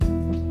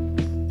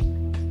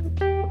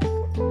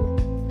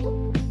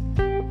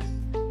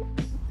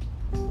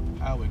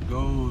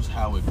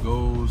how it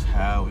goes,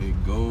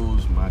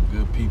 my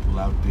good people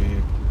out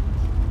there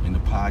in the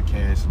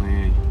podcast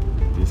land.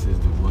 This is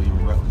the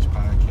William Rutledge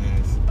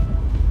Podcast,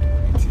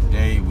 and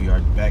today we are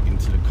back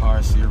into the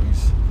car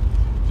series.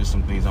 Just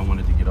some things I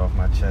wanted to get off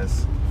my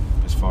chest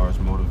as far as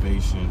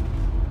motivation,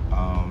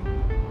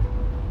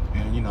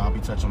 and I'll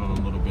be touching on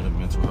a little bit of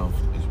mental health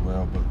as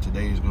well, but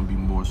today is going to be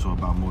more so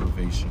about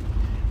motivation,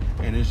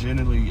 and it's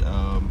generally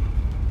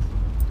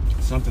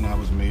something I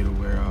was made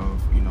aware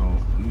of.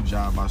 New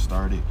job I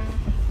started,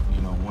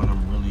 one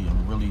I'm really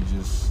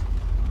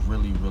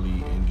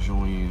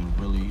enjoying,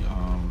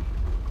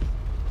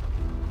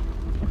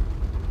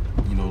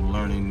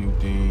 learning new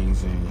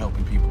things and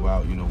helping people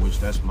out, which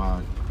that's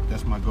my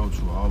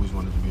go-to. I always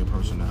wanted to be a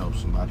person to help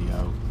somebody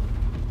out,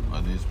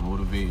 whether it's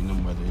motivating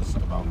them, whether it's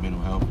about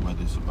mental health,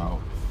 whether it's about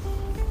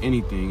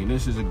anything. And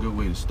this is a good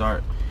way to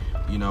start,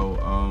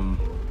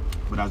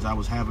 but as I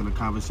was having a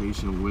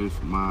conversation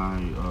with my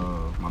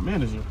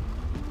manager,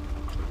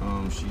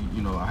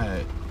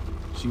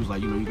 she was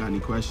like, you got any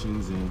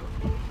questions, and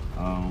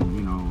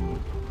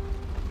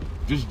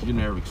just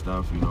generic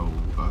stuff,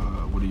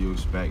 what do you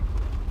expect,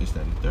 this,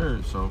 that, and the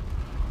third. So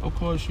of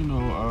course,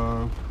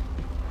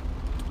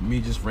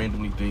 me just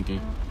randomly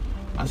thinking,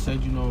 I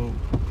said,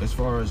 as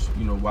far as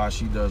why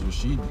she does what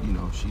she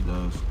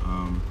does,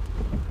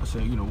 I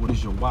said, what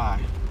is your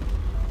why?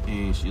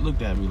 And she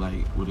looked at me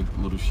like with a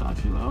little shock.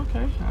 She's like,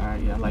 okay, all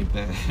right, yeah, I like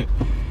that.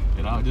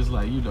 And I was just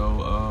like,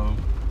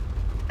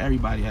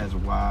 everybody has a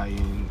why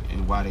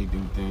and why they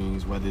do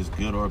things, whether it's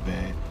good or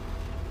bad.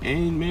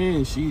 And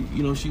man, she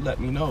let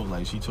me know.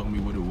 Like, she told me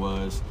what it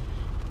was,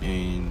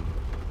 and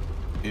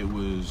it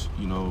was,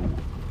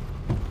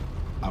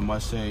 I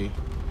must say,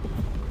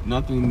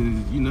 nothing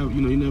is, you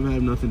never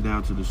have nothing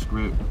down to the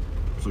script,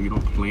 so you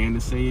don't plan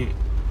to say it.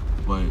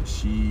 But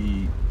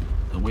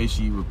the way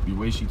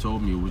she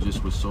told me, it was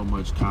just with so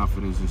much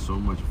confidence and so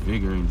much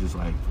vigor, and just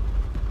like,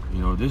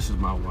 this is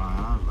my why.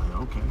 And I was like,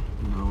 okay,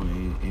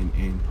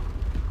 and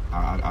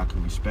I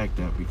can respect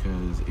that,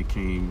 because it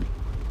came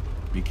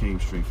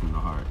straight from the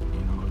heart.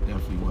 It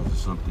definitely wasn't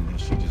something that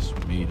she just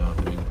made up,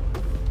 and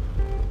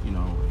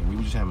we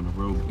were just having a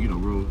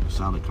real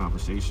solid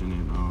conversation,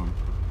 and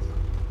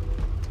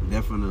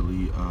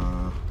definitely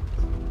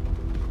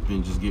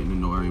been just getting to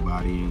know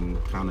everybody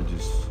and kind of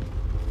just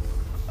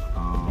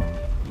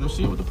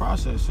see what the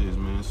process is,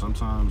 man.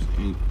 Sometimes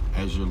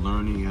as you're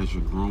learning, as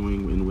you're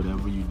growing in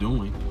whatever you're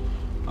doing,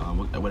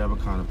 whatever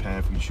kind of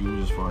path you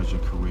choose as far as your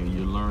career,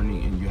 you're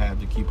learning, and you have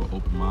to keep an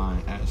open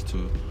mind as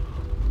to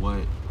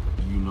what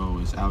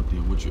is out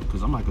there with you.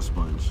 Because I'm like a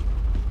sponge.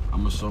 I'm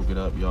gonna soak it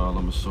up, y'all.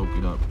 I'm gonna soak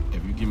it up.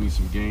 If you give me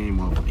some game,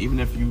 or even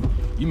if you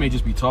may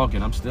just be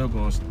talking, I'm still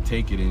gonna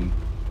take it and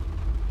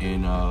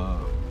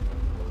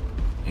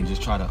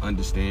just try to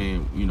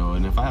understand,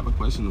 and if I have a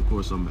question, of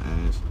course I'm gonna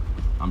ask.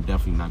 I'm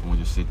definitely not going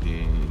to just sit there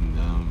and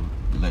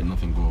let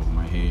nothing go over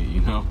my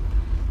head,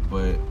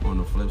 But on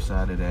the flip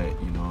side of that,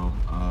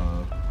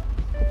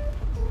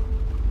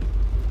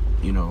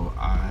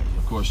 I,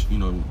 of course,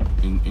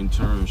 in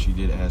turn, she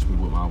did ask me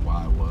what my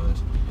why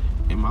was.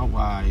 And my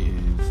why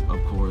is,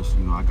 of course,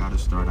 I got to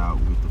start out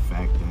with the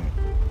fact that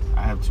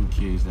I have two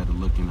kids that are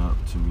looking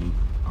up to me.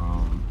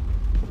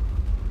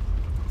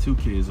 Two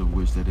kids of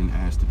which they didn't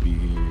ask to be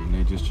here, and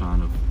they're just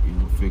trying to,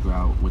 figure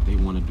out what they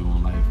want to do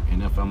in life.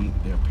 And if I'm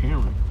their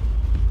parent,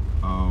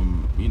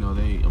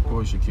 they, of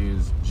course, your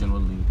kids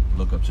generally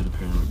look up to the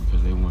parent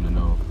because they want to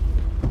know,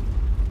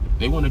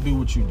 they want to do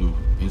what you do.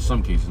 In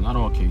some cases, not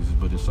all cases,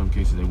 but in some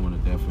cases, they want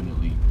to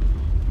definitely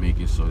make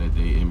it so that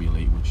they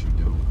emulate what you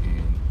do.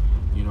 And,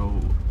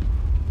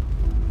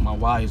 my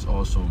why is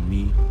also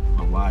me.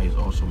 My why is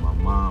also my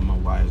mom. My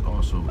why is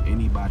also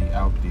anybody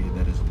out there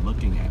that is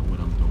looking at what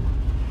I'm doing.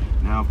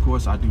 Now, of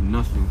course, I do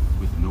nothing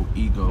with no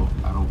ego.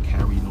 I don't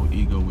carry no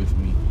ego with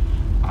me.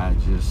 I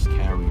just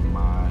carry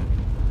my,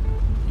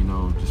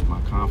 just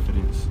my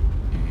confidence,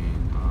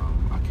 and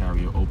I carry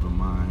an open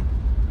mind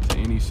to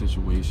any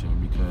situation,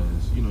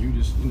 because, you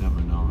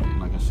never know. And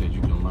like I said,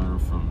 you can learn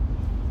from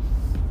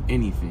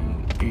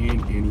anything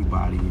and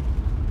anybody,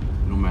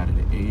 no matter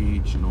the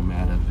age, no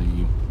matter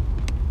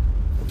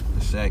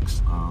the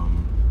sex.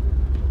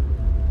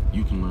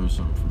 You can learn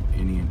something from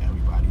any and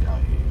everybody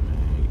out here,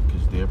 man,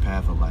 because their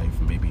path of life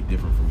may be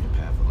different from your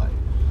path of life.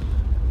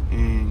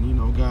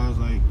 And guys,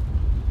 like,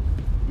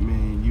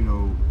 man,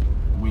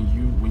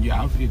 when you're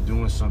out there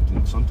doing something,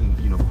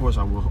 of course,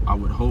 I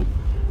would hope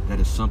that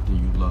it's something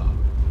you love.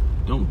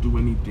 Don't do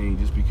anything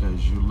just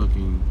because you're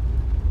looking.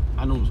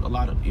 I know a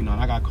lot of, and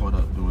I got caught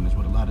up doing this,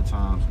 but a lot of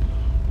times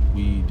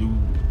we do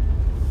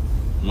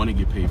want to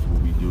get paid for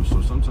what we do.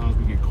 So sometimes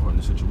we get caught in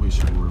a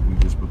situation where we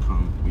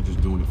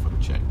just doing it for the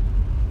check.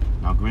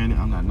 Now, granted,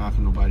 I'm not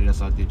knocking nobody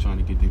that's out there trying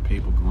to get their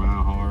paper, grind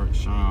hard,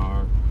 shine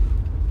hard.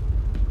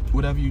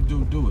 Whatever you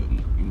do, do it.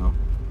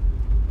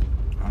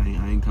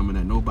 I ain't coming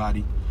at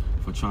nobody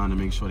for trying to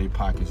make sure their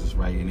pockets is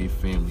right and their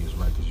family is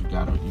right, because you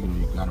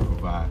gotta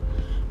provide.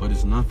 But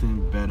it's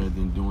nothing better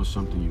than doing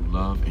something you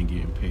love and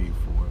getting paid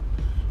for it.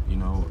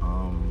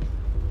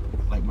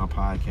 like my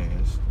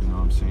podcast. You know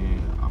what I'm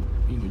saying?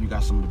 You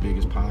got some of the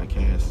biggest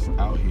podcasts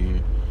out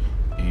here,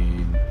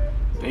 and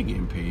they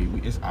getting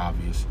paid. It's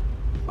obvious.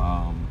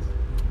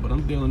 But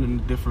I'm dealing in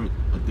a different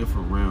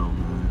realm,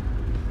 man.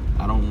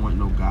 I don't want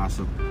no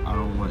gossip. I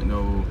don't want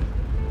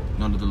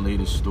none of the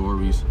latest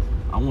stories.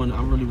 I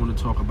really want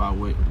to talk about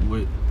what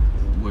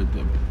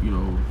the,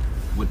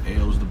 what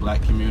ails the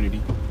black community,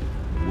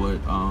 where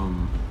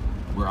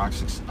our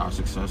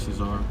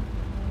successes are.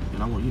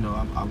 And I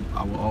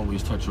will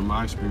always touch on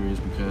my experience,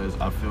 because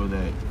I feel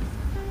that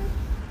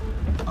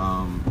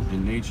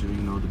in nature,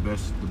 the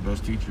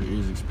best teacher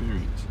is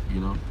experience,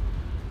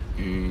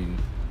 and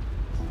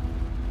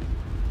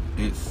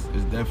it's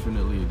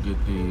definitely a good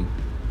thing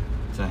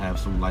to have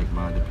some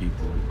like-minded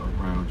people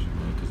around you,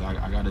 man. Because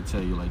I gotta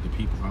tell you, like, the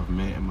people I've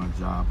met in my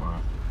job are,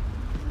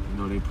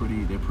 they're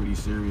pretty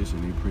serious,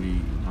 and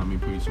pretty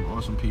some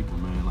awesome people,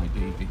 man. Like,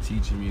 they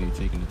teaching me, they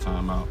taking the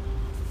time out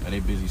of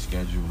their busy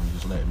schedule and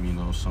just letting me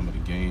know some of the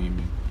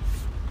game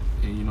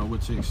and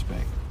what to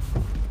expect.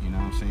 You know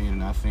what I'm saying?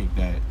 And I think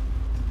that,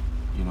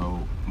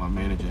 my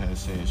manager has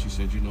said, she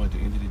said, at the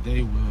end of the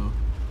day, Will,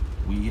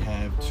 we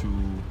have to,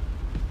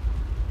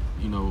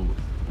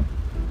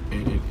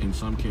 in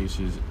some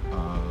cases,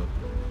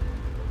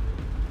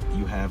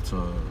 you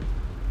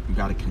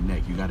gotta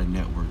connect, you gotta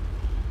network.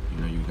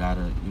 You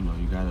gotta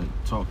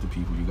talk to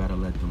people. You gotta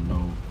let them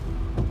know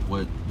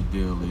what the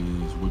deal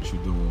is, what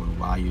you're doing,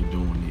 why you're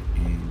doing it,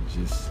 and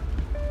just,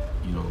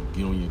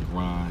 get on your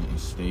grind and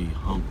stay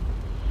humble.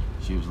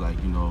 She was like,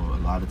 a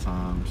lot of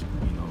times,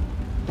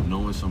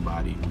 knowing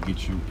somebody will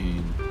get your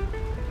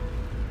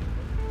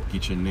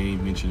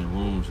name mentioned in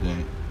rooms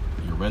that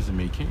your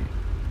resume can't.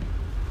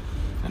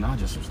 And I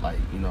just was like,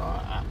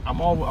 I'm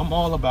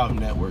all about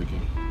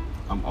networking.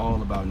 I'm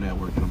all about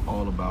networking. I'm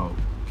all about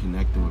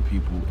connecting with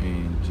people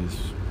and just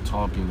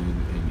talking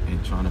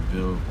and trying to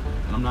build.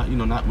 And I'm not,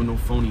 not with no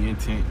phony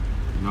intent.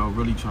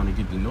 Really trying to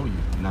get to know you.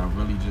 And I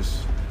really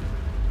just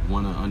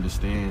want to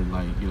understand,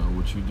 like,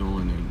 what you're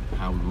doing and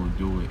how we're going to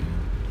do it,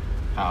 and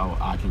how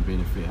I can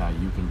benefit, how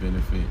you can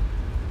benefit,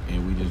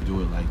 and we just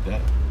do it like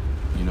that,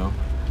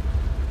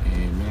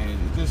 And man,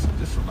 it's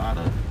just a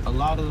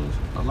lot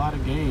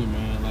of game,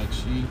 man. Like,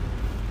 she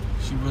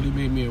really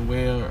made me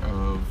aware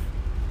of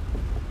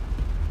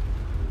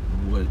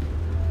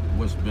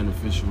what's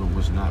beneficial and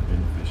what's not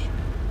beneficial.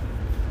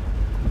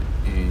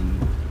 And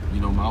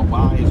my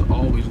why is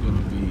always going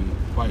to be,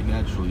 quite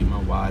naturally, my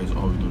why is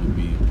always going to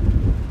be,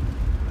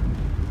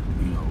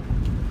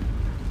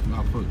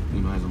 I put,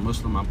 as a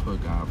Muslim, I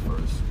put God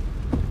first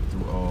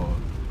through all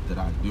that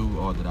I do,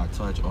 all that I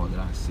touch, all that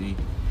I see,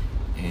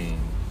 and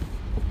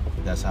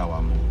that's how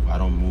I move. I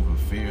don't move in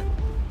fear,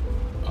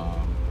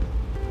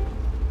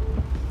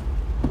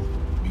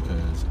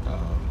 because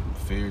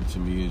fear to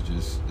me is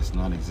just, it's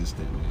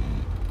non-existent,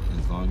 man.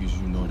 As long as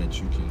you know that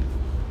you can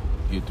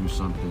get through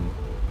something,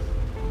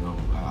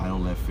 I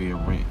don't let fear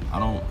rent. I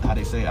don't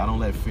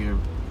let fear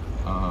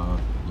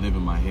live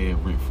in my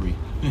head rent free.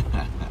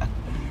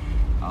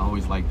 I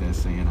always like that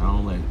saying. I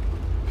don't let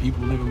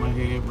people live in my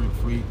head rent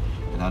free,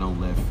 and I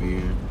don't let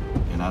fear,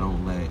 and I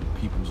don't let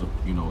people's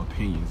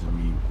opinions of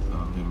me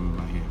live in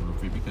my head rent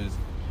free, because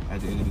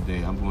at the end of the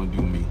day, I'm going to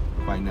do me.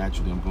 Quite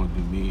naturally, I'm going to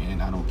do me,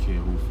 and I don't care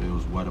who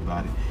feels what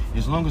about it.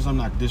 As long as I'm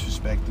not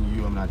disrespecting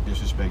you, I'm not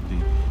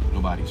disrespecting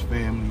nobody's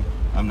family,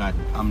 I'm not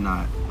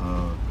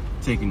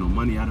taking no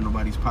money out of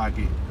nobody's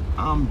pocket.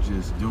 I'm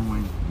just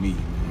doing me,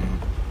 man.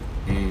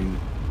 And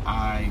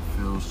I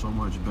feel so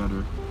much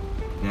better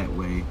that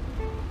way,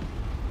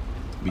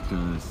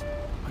 because,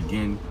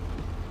 again,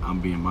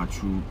 I'm being my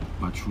true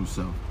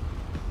self.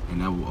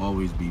 And that will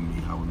always be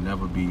me. I will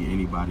never be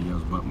anybody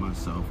else but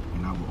myself.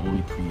 And I will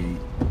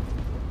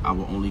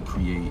only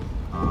create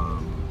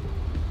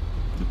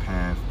the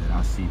path that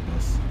I see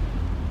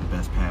the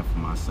best path for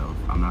myself.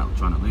 I'm not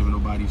trying to live in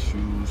nobody's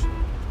shoes.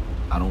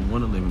 I don't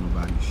want to live in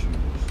nobody's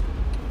shoes.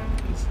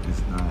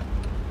 It's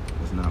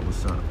not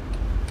what's up.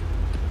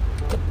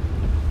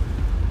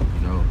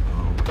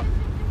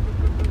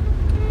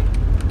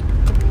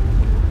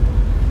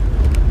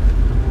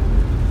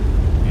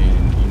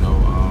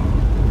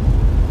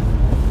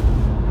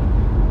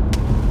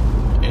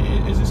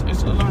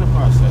 It's a learning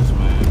process,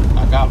 man. I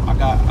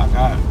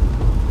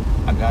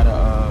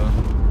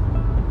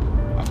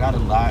got a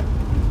lot,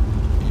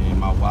 and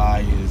my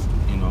why is,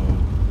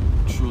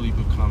 truly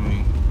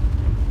becoming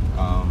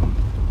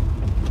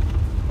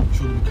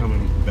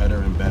better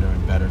and better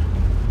and better.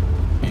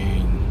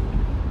 And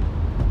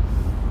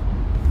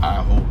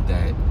I hope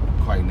that,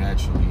 quite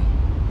naturally,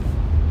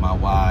 my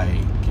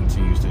why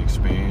continues to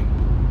expand,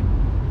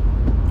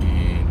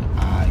 and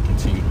I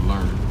continue to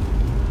learn,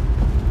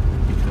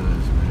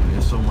 because, man,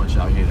 there's so much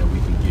out here that we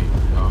can get.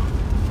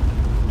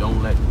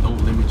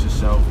 Don't limit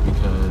yourself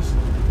because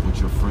what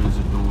your friends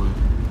are doing.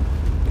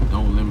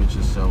 Don't limit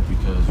yourself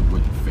because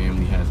what your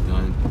family has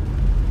done.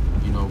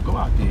 Go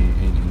out there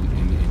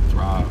and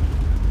thrive.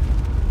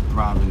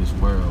 Thrive in this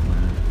world,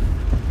 man.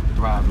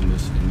 Thrive in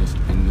this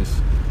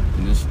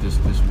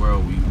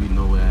world we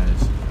know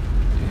as,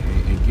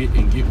 and get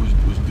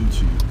what's due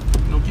to you.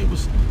 Get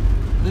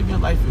live your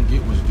life and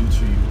get what's due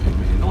to you, and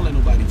man, don't let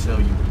nobody tell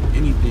you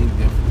anything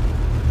different.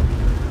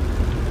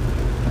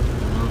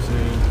 You know what I'm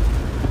saying?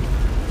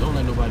 Don't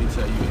let nobody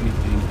tell you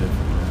anything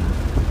different, man.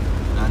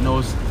 And I know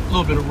it's a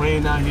little bit of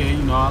rain out here.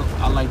 You know,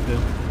 I like to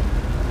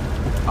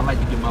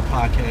get my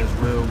podcast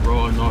real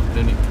raw and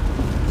authentic.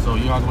 So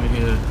you are going to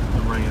hear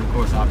the rain. Of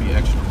course, I'll be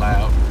extra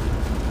loud,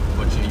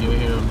 but yeah, you'll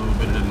hear a little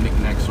bit of the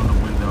knickknacks on the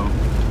window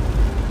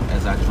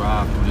as I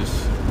drive through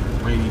this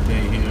rainy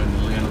day here in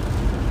Atlanta.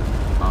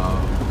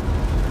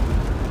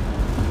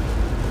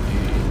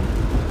 And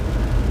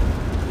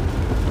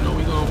you know,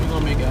 we're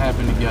gonna make it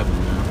happen together,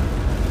 man.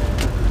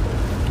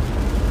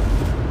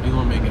 We're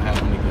gonna make it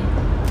happen together.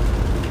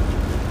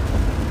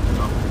 You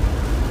know,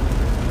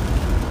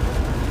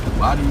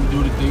 why do you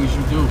do the things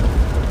you do?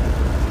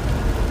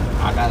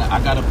 I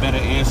got a better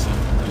answer.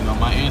 You know,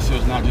 my answer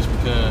is not just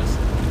because,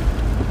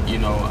 you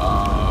know,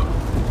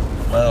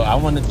 well, I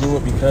want to do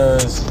it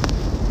because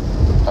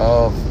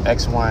of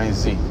X, Y, and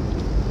Z.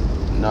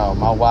 No,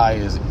 my why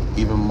is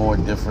even more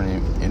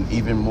different and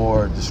even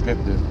more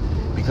descriptive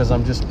because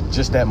I'm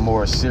just that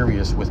more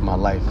serious with my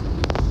life.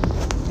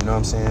 You know what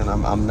I'm saying?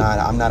 I'm not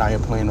out here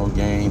playing no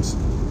games.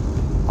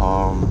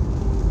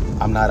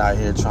 I'm not out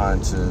here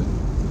trying to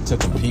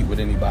compete with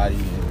anybody.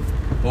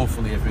 And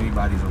hopefully, if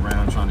anybody's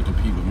around trying to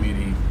compete with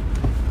me,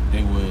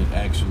 they would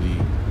actually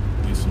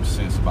get some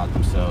sense about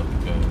themselves,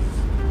 because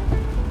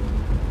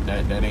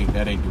that ain't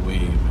the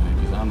wave, man.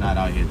 Because I'm not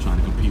out here trying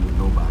to compete with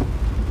nobody.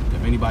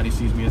 If anybody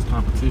sees me as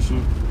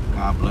competition,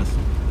 God bless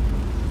them.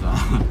 So,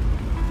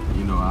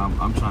 you know,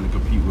 I'm trying to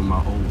compete with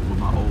my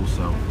old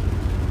self.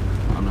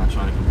 I'm not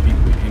trying to compete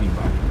with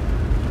anybody.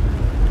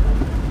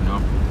 You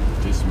know,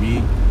 just me,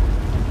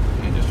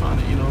 and just trying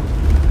to, you know,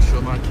 show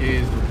my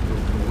kids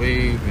the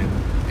wave and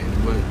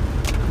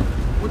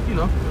what you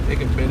know, what they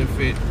can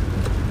benefit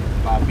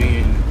by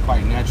being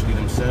quite naturally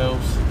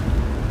themselves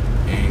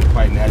and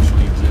quite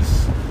naturally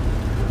just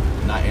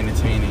not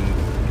entertaining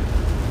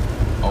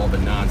all the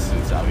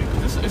nonsense out here.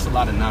 Because it's a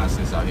lot of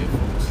nonsense out here,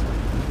 folks.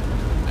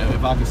 And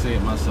if I can say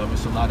it myself,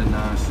 it's a lot of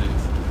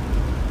nonsense.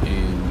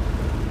 And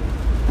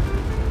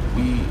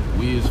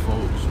we as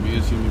folks, we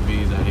as human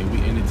beings out here,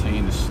 we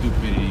entertain the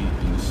stupidity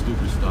and the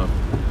stupid stuff,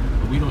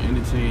 but we don't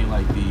entertain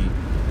like the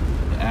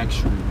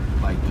actual,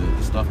 like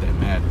the stuff that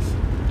matters.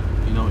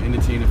 You know,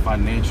 entertaining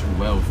financial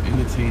wealth,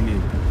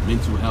 entertaining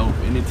mental health,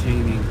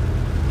 entertaining,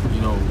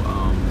 you know,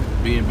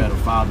 being better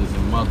fathers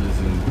and mothers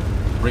and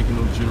breaking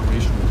those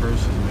generational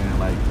curses, man.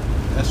 Like,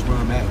 that's where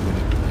I'm at with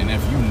it. And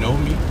if you know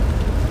me,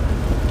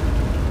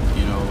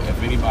 you know,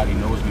 if anybody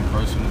knows me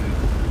personally,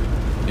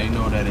 they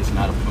know that it's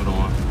not a put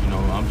on. You know,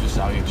 I'm just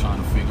out here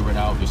trying to figure it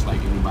out just like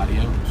anybody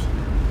else.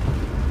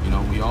 You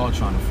know, we all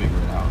trying to figure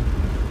it out.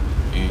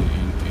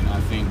 And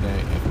I think that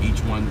if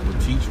each one would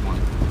teach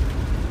one,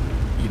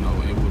 you know,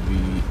 it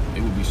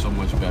would be so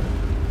much better.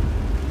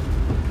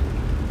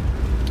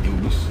 It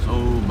would be so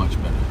much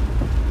better.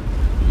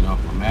 You know,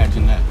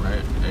 imagine that,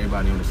 right?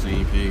 Everybody on the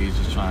same page,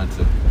 just trying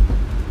to,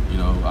 you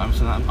know,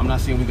 I'm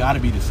not saying we gotta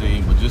be the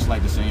same, but just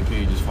like the same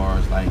page as far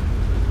as like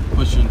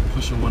pushing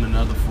one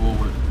another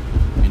forward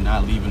and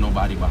not leaving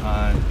nobody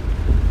behind,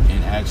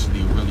 and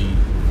actually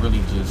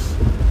really just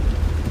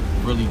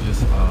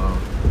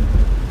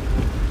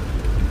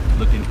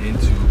looking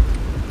into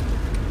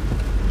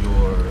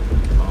your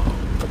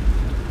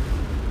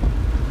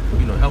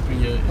you know, helping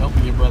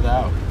your brother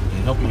out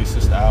and helping your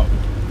sister out,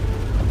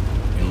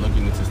 and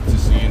looking to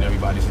seeing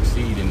everybody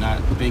succeed, and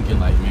not thinking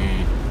like,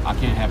 man, I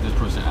can't have this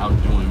person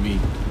outdoing me.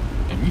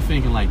 If you're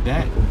thinking like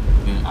that,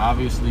 then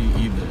obviously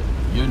either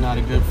you're not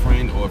a good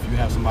friend, or if you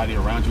have somebody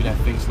around you that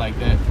thinks like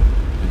that,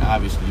 then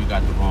obviously you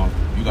got the wrong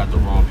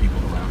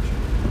people around you.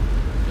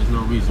 There's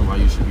no reason why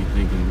you should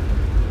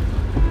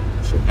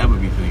ever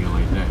be thinking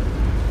like that.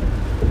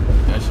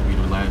 That should be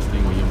the last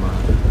thing on your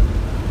mind.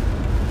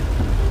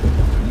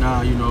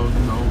 Nah, you know,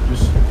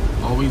 just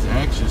always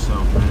ask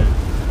yourself, man.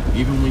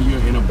 Even when you're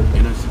in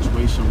a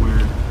situation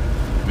where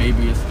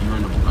maybe you're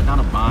in not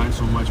a bind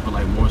so much, but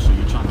like more so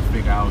you're trying to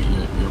figure out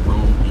your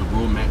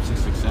roadmap to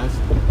success.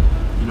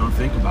 You know,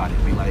 think about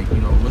it. Be like,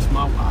 you know, what's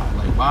my why?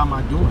 Like, why am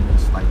I doing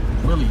this? Like,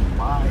 really,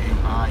 why am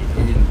I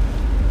in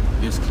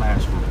this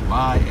classroom?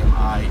 Why am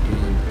I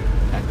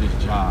at this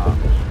job?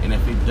 And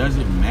if it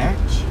doesn't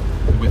match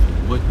with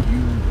what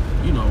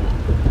you know,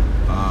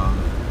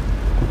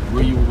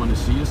 where you want to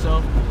see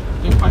yourself,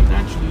 then quite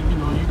naturally, you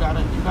know, you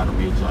gotta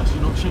readjust.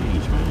 You know,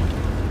 change, man.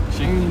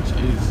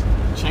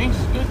 Change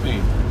is a good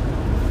thing.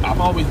 I've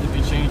always looked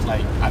at change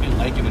like I didn't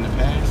like it in the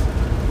past,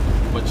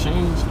 but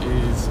change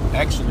is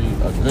actually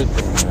a good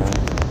thing, man.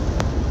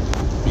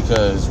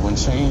 Because when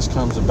change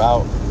comes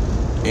about,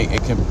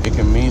 it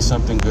can mean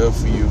something good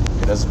for you.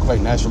 It doesn't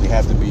quite naturally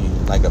have to be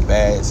like a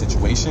bad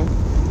situation,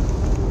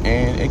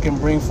 and it can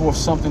bring forth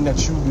something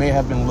that you may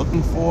have been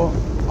looking for,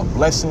 a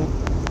blessing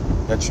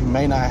that you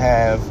may not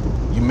have.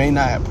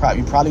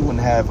 You probably wouldn't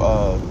have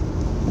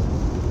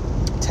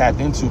tapped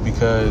into,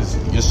 because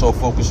you're so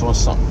focused on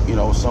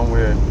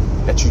somewhere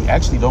that you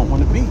actually don't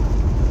want to be.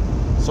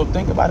 So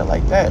think about it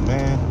like that,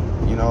 man.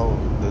 You know,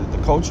 the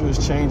culture is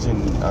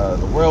changing.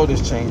 The world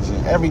is changing.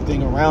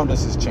 Everything around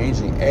us is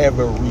changing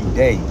every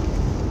day.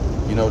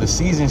 You know, the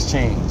seasons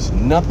change.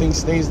 Nothing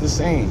stays the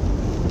same.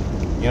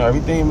 You know,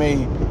 everything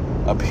may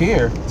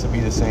appear to be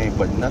the same,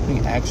 but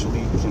nothing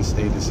actually can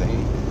stay the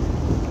same.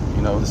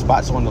 You know, the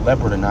spots on the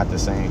leopard are not the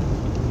same.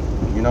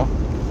 You know?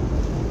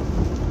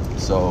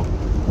 So,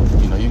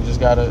 you know, you just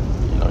gotta,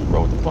 you know, you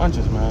roll with the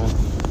punches, man.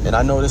 And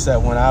I notice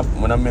that when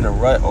I'm in a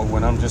rut, or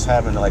when I'm just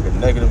having like a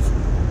negative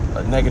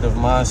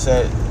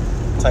mindset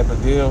type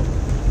of deal,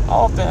 I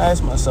often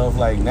ask myself,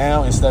 like,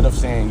 now, instead of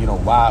saying, you know,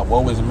 why,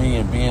 woe is me,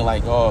 and being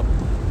like, oh,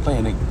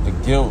 playing the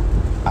guilt,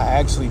 I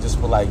actually just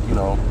feel like, you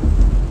know,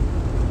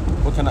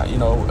 what can I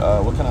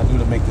do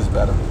to make this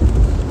better?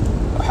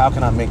 How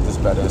can I make this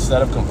better?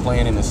 Instead of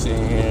complaining and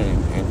sitting here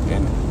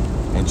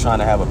and trying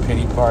to have a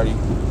pity party,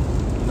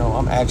 you know,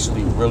 I'm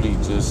actually really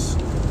just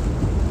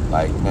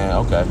like, man,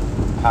 okay,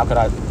 how could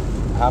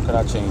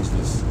I change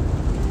this?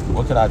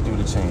 What could I do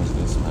to change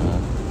this,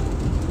 man?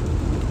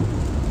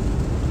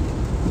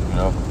 You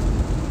know?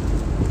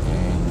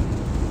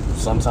 And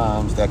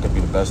sometimes that could be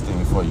the best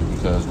thing for you,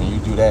 because when you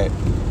do that,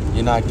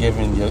 you're not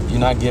giving the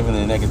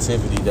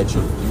negativity that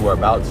you are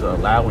about to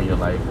allow in your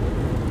life.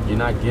 You're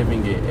not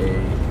giving it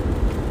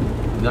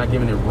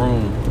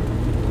room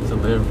to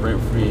live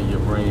rent free in your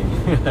brain.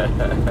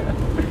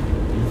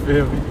 You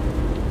feel me?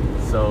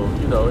 So,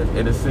 you know,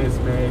 in a sense,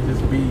 man,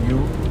 just be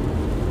you.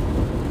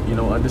 You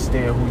know,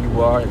 understand who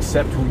you are,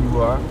 accept who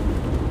you are,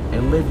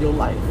 and live your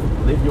life.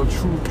 Live your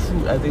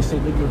truth, as they say,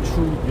 live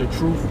your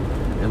truth,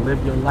 and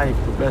live your life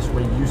the best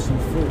way you see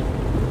fit.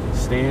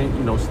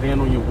 Stand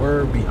on your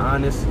word, be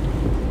honest,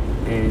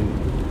 and,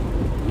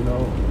 you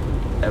know,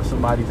 if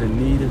somebody's in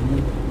need of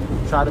you,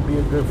 try to be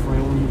a good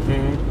friend when you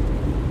can,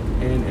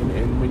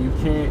 and when you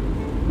can't,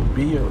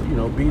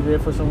 be there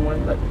for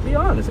someone. Like, be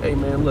honest. Hey,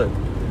 man, look,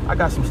 I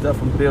got some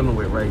stuff I'm dealing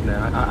with right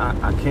now.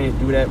 I can't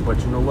do that, but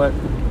you know what?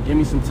 Give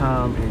me some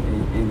time,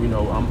 and you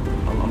know,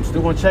 I'm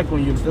still gonna check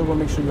on you. I'm still gonna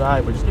make sure you're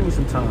alright, but just give me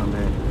some time,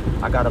 man.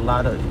 I got a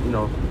lot of, you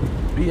know,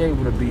 be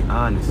able to be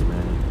honest,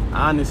 man.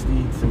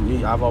 Honesty, to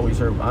me, I've always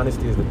heard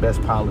honesty is the best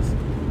policy.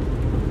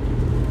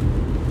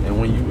 And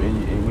when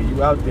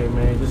you out there,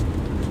 man, just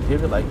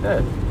give it like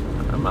that.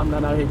 I'm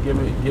not out here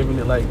giving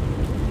it like,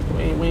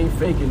 we ain't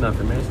faking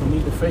nothing, man. There's no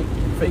need to fake.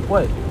 Fake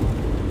what?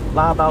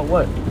 Lie about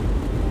what?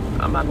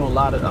 I'm not gonna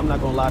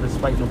lie to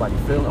spite nobody's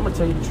feelings. I'm gonna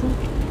tell you the truth.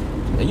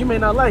 And you may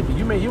not like it.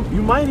 You might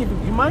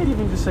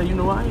even just say, you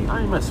know, I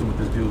ain't messing with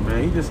this dude,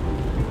 man.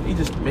 He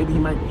just maybe he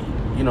might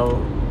be, you know,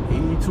 he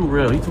too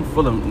real. He too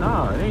full of.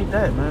 Nah, it ain't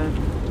that, man.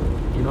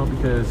 You know,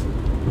 because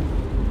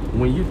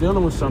when you're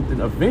dealing with something,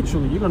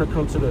 eventually you're gonna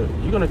come to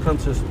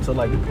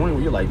like the point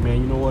where you're like,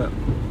 man, you know what?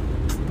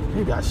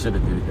 Maybe I should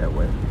have did it that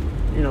way.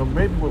 You know,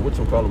 maybe what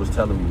some fellow was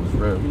telling me was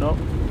real. You know,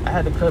 I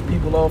had to cut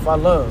people off I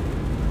love.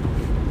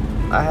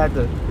 I had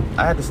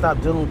to stop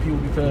dealing with people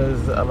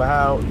because of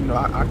how, you know,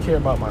 I care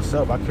about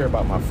myself. I care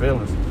about my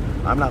feelings.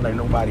 I'm not letting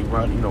nobody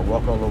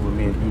walk all over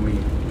me and do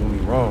me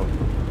wrong.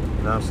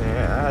 You know what I'm saying?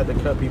 I had to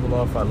cut people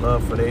off I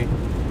love for their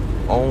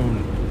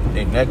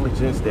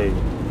negligence, their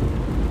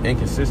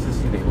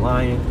inconsistency, they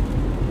lying.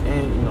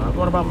 And, you know, I'm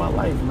going about my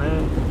life,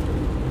 man.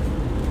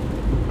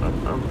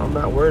 I'm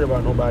not worried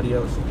about nobody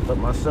else but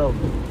myself.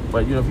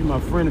 But, you know, if you're my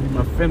friend, if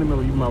you're my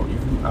family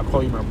member, I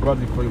call you my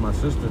brother, I call you my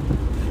sister,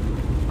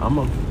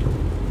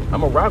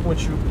 I'm a rock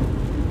with you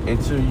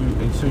until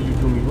you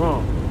do me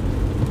wrong.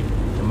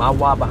 And my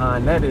why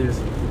behind that is,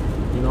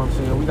 you know what I'm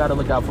saying, we got to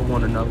look out for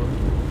one another.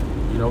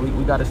 You know,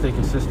 we got to stay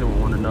consistent with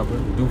one another,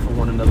 do for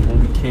one another when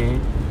we can,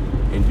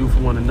 and do for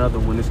one another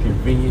when it's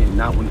convenient, and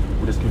not when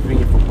it's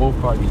convenient for both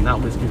parties, not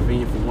when it's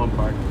convenient for one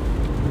party.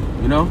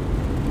 You know?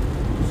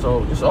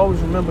 So just always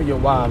remember your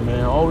why,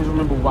 man. Always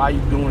remember why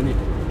you're doing it,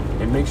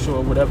 and make sure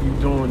whatever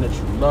you're doing that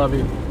you love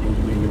it and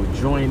you're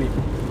enjoying it,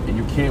 and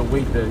you can't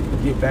wait to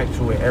get back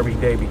to it every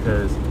day,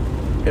 because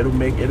it'll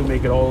make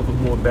it all the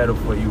more better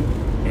for you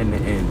in the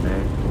end,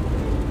 man.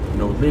 You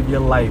know, live your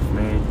life,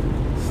 man.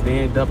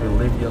 Stand up and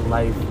live your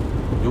life.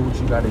 Do what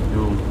you got to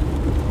do.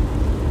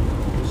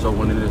 So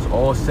when it is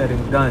all said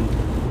and done,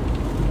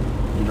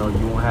 you know,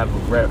 you won't have a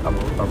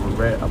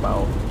regret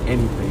about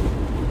anything.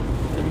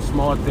 Maybe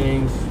small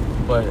things,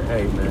 but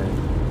hey, man,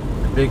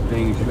 the big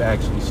things, you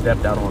actually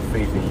stepped out on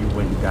faith and you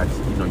went and got,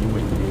 you know, you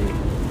went and did.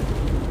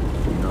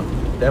 You know,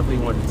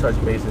 definitely want to touch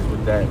bases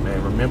with that,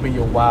 man. Remember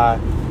your why.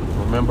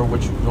 Remember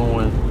what you're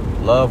doing.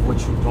 Love what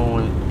you're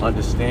doing.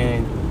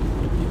 Understand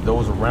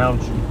those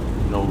around you,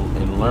 you know,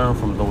 and learn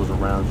from those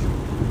around you.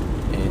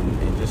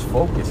 And just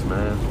focus,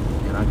 man.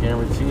 And I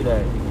guarantee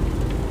that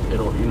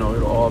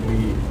it'll all be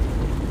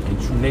in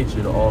true nature.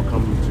 It'll all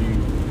come to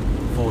you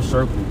full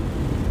circle,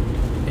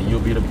 and you'll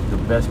be the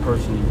best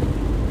person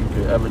you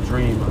could ever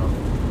dream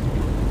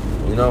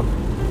of. You know,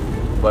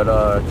 but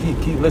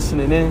keep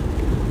listening in.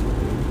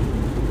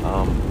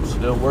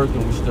 Still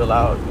working. We still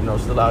out. You know,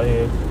 still out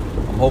here.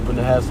 I'm hoping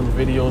to have some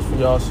videos for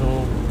y'all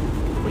soon.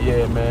 But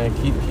yeah, man,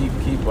 keep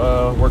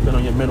working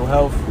on your mental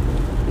health.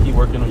 Keep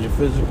working on your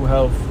physical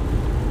health.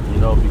 You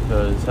know,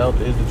 because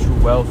health is the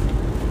true wealth.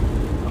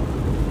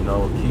 You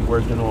know, keep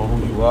working on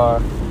who you are,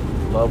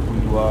 love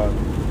who you are, and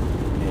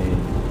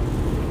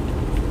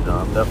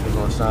I'm definitely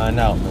gonna sign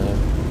out,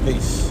 man.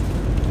 Peace.